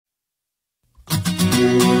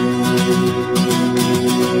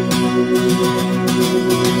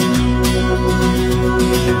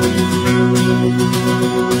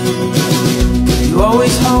You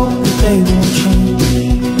always hope that they won't change.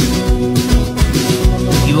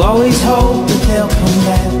 You always hope that they'll come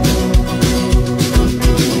back.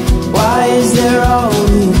 Why is there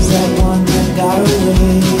always that one that got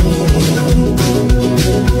away?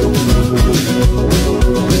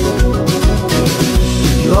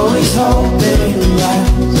 You always hope that it'll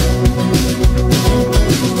last.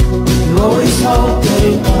 You always hope that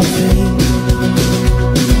it won't fade.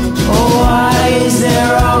 Oh, why is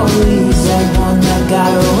there always that one that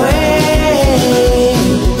got away?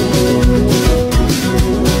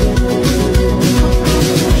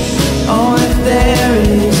 Oh, if there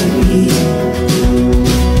is a reason,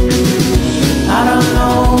 I don't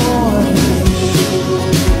know what it is,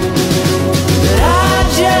 but I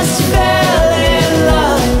just fell in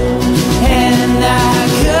love and I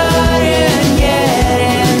couldn't get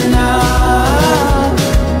enough.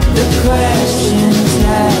 The questions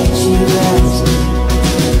that you asked,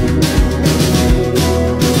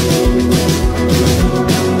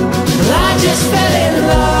 well, I just fell in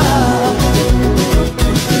love.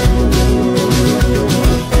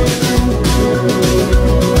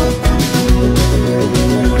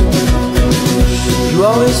 You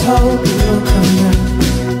always hope it will come back,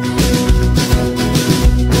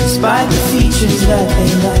 despite the features that they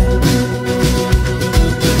lack.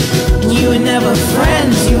 You were never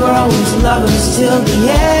friends, you were always lovers till the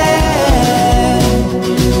end.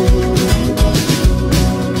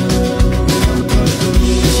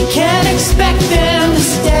 But you can't expect them to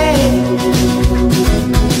stay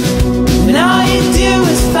when all you do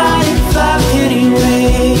is fight and fuck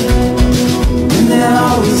anyway. And they'll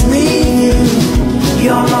always leave you,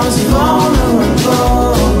 you're most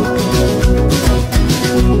vulnerable.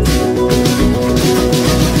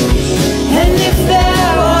 And if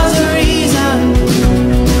there was a reason,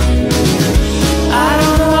 I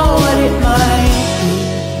don't know what it might be.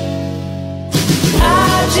 I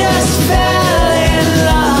just fell in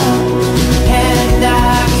love and I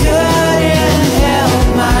couldn't help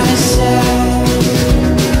myself.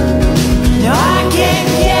 No, I can't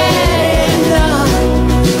get enough.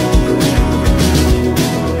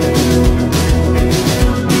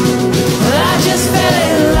 Well, I just fell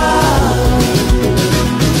in love.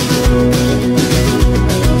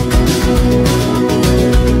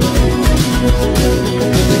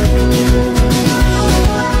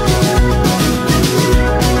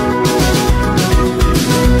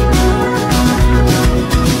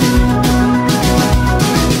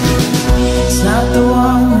 It's not the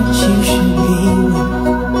one that you should be with,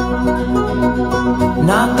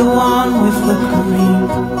 not the one with the career,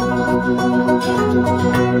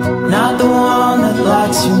 not the one that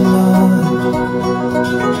likes your love,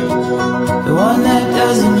 the one that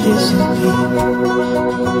doesn't disappear,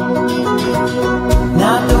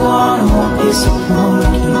 not the one who won't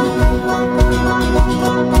disappoint you,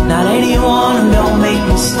 not anyone who don't make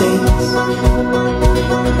mistakes,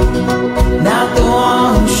 not the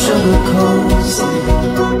one who sugarcoats it,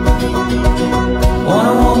 one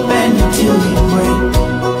who won't bend you till you break,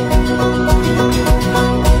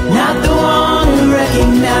 not the one who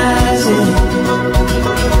recognizes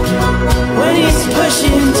when he's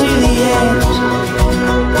pushing to the edge,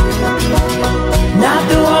 not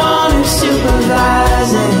the one who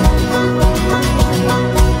supervises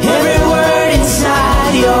every word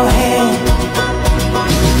inside your head.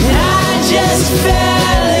 And I just fell